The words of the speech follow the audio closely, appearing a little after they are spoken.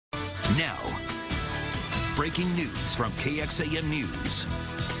Now, breaking news from KXAN News.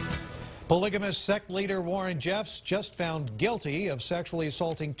 Polygamist sect leader Warren Jeffs just found guilty of sexually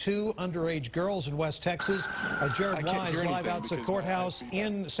assaulting 2 underage girls in West Texas. Jared Wise live out to the courthouse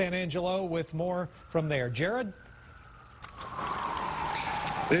in San Angelo with more from there. Jared?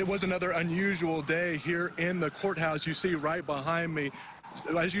 It was another unusual day here in the courthouse. You see right behind me.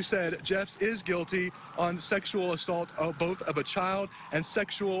 As you said, Jeffs is guilty on sexual assault of both of a child and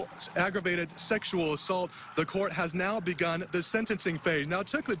aggravated sexual assault. The court has now begun the sentencing phase. Now, it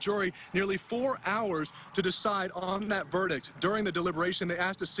took the jury nearly 4 hours to decide on that verdict. During the deliberation, they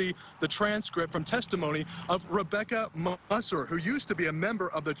asked to see the transcript from testimony of Rebecca Musser, who used to be a member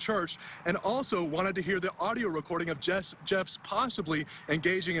of the church, and also wanted to hear the audio recording of Jeffs possibly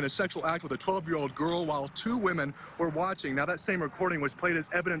engaging in a sexual act with a 12-year-old girl while 2 women were watching. Now, that same recording was played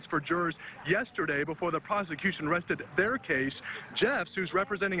as evidence for jurors yesterday before the prosecution rested their case. Jeffs, who's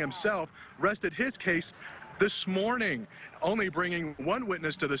representing himself, rested his case this morning, only bringing 1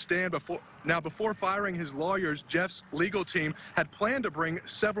 witness to the stand. Before firing his lawyers, Jeffs' legal team had planned to bring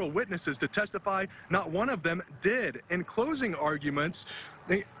several witnesses to testify. Not one of them did. In closing arguments,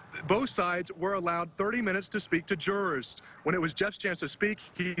 both sides were allowed 30 minutes to speak to jurors. When it was Jeffs' chance to speak,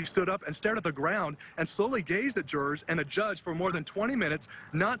 he stood up and stared at the ground and slowly gazed at jurors and a judge for more than 20 minutes,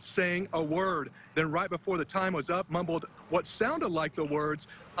 not saying a word. Then right before the time was up, mumbled what sounded like the words,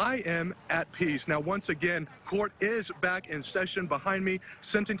 "I am at peace." Now, once again, court is back in session behind me.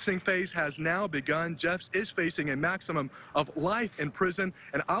 Sentencing phase has now begun. Jeffs is facing a maximum of life in prison,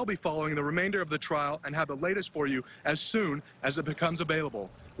 and I'll be following the remainder of the trial and have the latest for you as soon as it becomes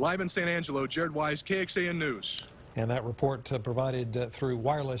available. Live in San Angelo, Jared Wise, KXAN News. And that report provided through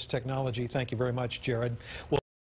wireless technology. Thank you very much, Jared. Well,